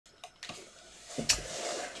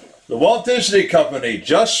The Walt Disney Company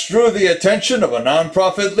just drew the attention of a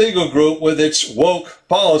nonprofit legal group with its woke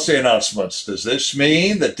policy announcements. Does this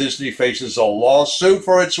mean that Disney faces a lawsuit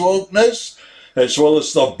for its wokeness, as well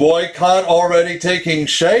as the boycott already taking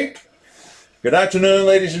shape? Good afternoon,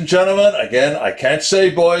 ladies and gentlemen. Again, I can't say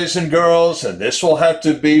boys and girls, and this will have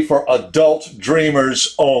to be for adult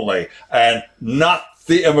dreamers only, and not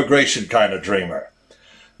the immigration kind of dreamer.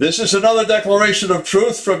 This is another declaration of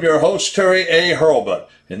truth from your host, Terry A. Hurlbut.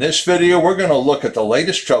 In this video, we're going to look at the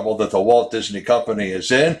latest trouble that the Walt Disney Company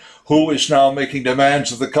is in, who is now making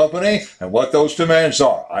demands of the company, and what those demands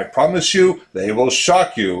are. I promise you, they will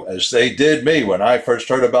shock you, as they did me when I first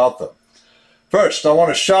heard about them. First, I want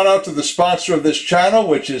to shout out to the sponsor of this channel,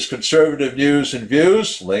 which is Conservative News and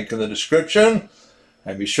Views, link in the description.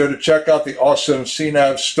 And be sure to check out the awesome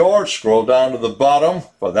CNAV Store. Scroll down to the bottom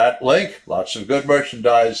for that link. Lots of good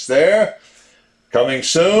merchandise there. Coming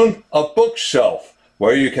soon, a bookshelf,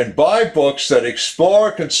 where you can buy books that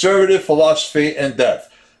explore conservative philosophy in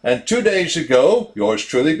depth. And 2 days ago, yours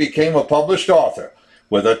truly became a published author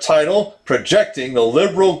with a title, Projecting the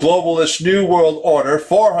Liberal Globalist New World Order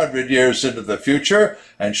 400 Years into the Future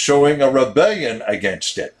and Showing a Rebellion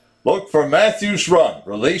Against It. Look for Matthew's Run,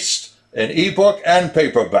 released in ebook and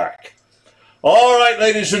paperback. All right,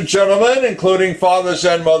 ladies and gentlemen, including fathers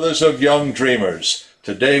and mothers of young dreamers,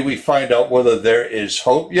 today we find out whether there is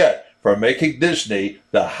hope yet for making Disney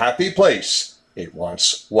the happy place it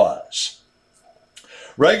once was.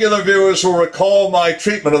 Regular viewers will recall my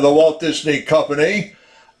treatment of the Walt Disney Company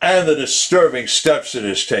and the disturbing steps it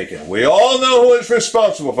has taken. We all know who is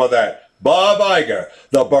responsible for that. Bob Iger,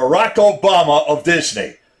 the Barack Obama of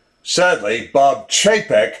Disney. Sadly, Bob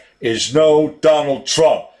Chapek is no Donald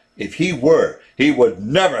Trump. If he were, he would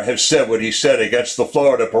never have said what he said against the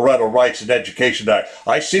Florida Parental Rights and Education Act.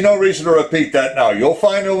 I see no reason to repeat that now. You'll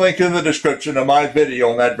find a link in the description of my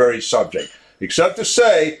video on that very subject, except to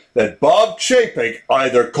say that Bob Chapek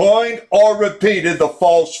either coined or repeated the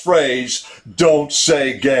false phrase, "Don't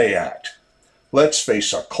say gay act." Let's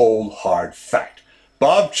face a cold, hard fact.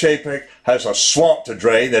 Bob Chapek has a swamp to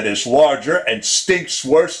drain that is larger and stinks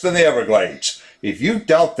worse than the Everglades. If you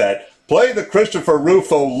doubt that, play the Christopher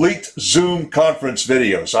Rufo leaked Zoom conference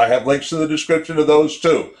videos. I have links in the description of those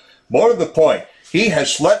too. More to the point, he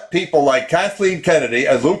has let people like Kathleen Kennedy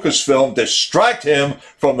and Lucasfilm distract him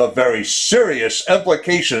from the very serious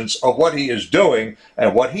implications of what he is doing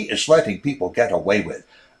and what he is letting people get away with.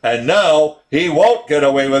 And now he won't get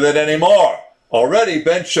away with it anymore. Already,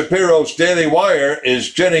 Ben Shapiro's Daily Wire is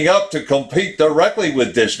ginning up to compete directly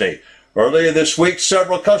with Disney. Earlier this week,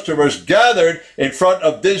 several customers gathered in front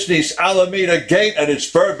of Disney's Alameda Gate at its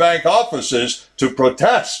Burbank offices to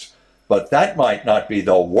protest. But that might not be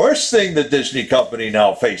the worst thing the Disney Company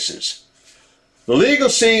now faces. The legal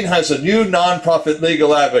scene has a new nonprofit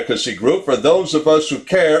legal advocacy group for those of us who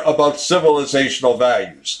care about civilizational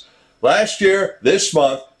values. Last year, this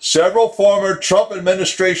month, several former Trump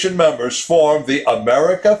administration members formed the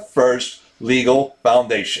America First Legal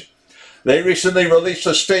Foundation. They recently released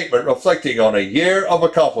a statement reflecting on a year of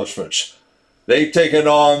accomplishments. They've taken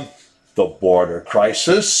on the border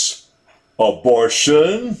crisis,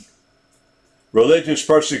 abortion, religious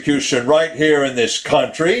persecution right here in this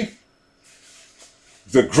country,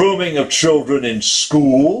 the grooming of children in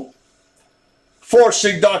school,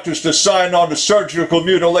 forcing doctors to sign on to surgical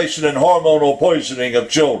mutilation and hormonal poisoning of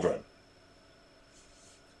children,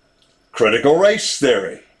 critical race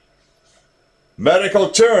theory, medical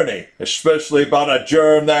tyranny, especially about a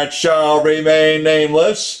germ that shall remain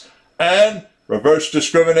nameless, and reverse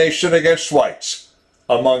discrimination against whites,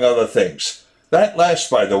 among other things. That last,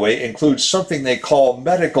 by the way, includes something they call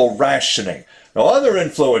medical rationing. Now, other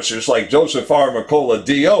influencers like Joseph R. Mercola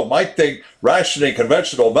D.O. might think rationing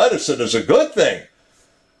conventional medicine is a good thing.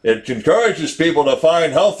 It encourages people to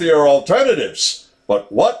find healthier alternatives.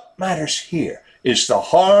 But what matters here is the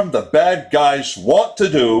harm the bad guys want to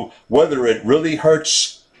do, whether it really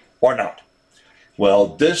hurts or not. Well,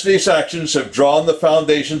 Disney's actions have drawn the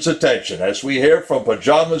Foundation's attention, as we hear from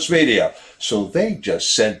Pajamas Media. So they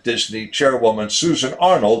just sent Disney chairwoman Susan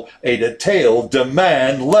Arnold a detailed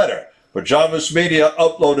demand letter. Pajamas Media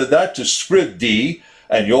uploaded that to Scribd,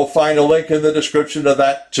 and you'll find a link in the description of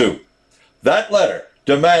that too. That letter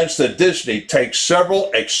demands that Disney take several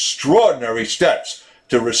extraordinary steps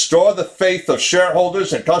to restore the faith of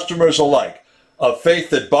shareholders and customers alike, a faith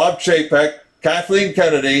that Bob Chapek, Kathleen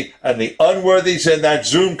Kennedy, and the unworthies in that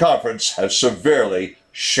Zoom conference have severely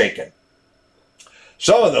shaken.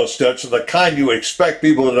 Some of those steps are the kind you expect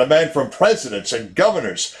people to demand from presidents and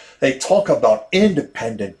governors. They talk about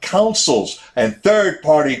independent counsels and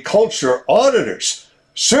third-party culture auditors.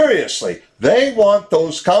 Seriously, they want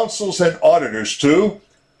those counsels and auditors to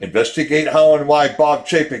investigate how and why Bob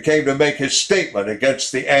Chapin came to make his statement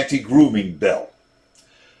against the anti-grooming bill.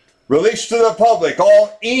 Release to the public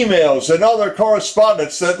all emails and other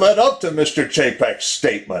correspondence that led up to Mr. Chapek's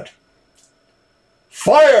statement.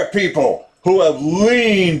 Fire people who have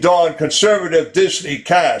leaned on conservative Disney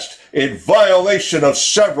cast in violation of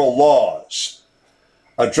several laws.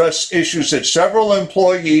 Address issues that several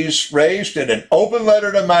employees raised in an open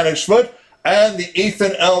letter to management and the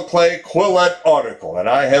Ethan L. Clay Quillette article, and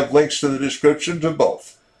I have links to the description to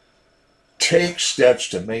both. Take steps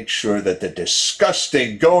to make sure that the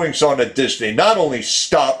disgusting goings-on at Disney not only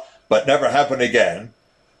stop, but never happen again.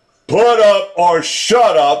 Put up or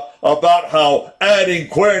shut up about how adding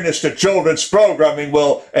queerness to children's programming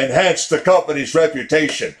will enhance the company's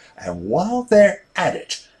reputation. And while they're at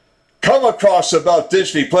it, come across about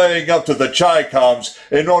Disney playing up to the Chi-Coms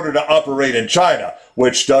in order to operate in China,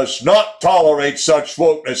 which does not tolerate such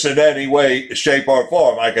wokeness in any way, shape, or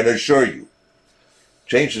form, I can assure you.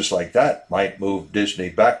 Changes like that might move Disney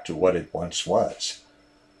back to what it once was.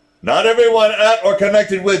 Not everyone at or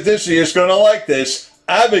connected with Disney is going to like this.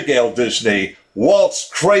 Abigail Disney, Walt's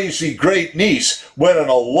crazy great niece, went on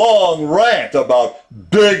a long rant about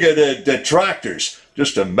bigoted detractors.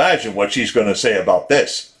 Just imagine what she's going to say about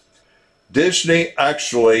this. Disney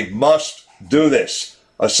actually must do this.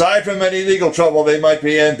 Aside from any legal trouble they might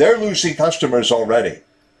be in, they're losing customers already.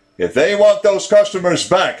 If they want those customers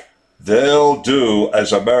back, they'll do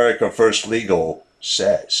as America First Legal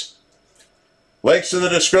says. Links in the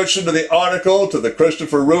description to the article, to the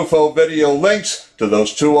Christopher Rufo video links, to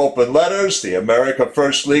those 2 open letters, the America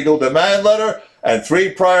First Legal demand letter, and 3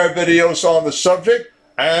 prior videos on the subject,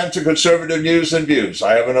 and to conservative news and views.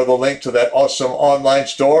 I have another link to that awesome online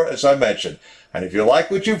store, as I mentioned. And if you like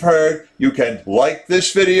what you've heard, you can like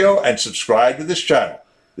this video and subscribe to this channel.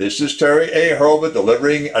 This is Terry A. Hurlbut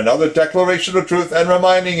delivering another declaration of truth and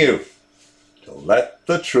reminding you to let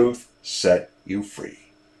the truth set you free.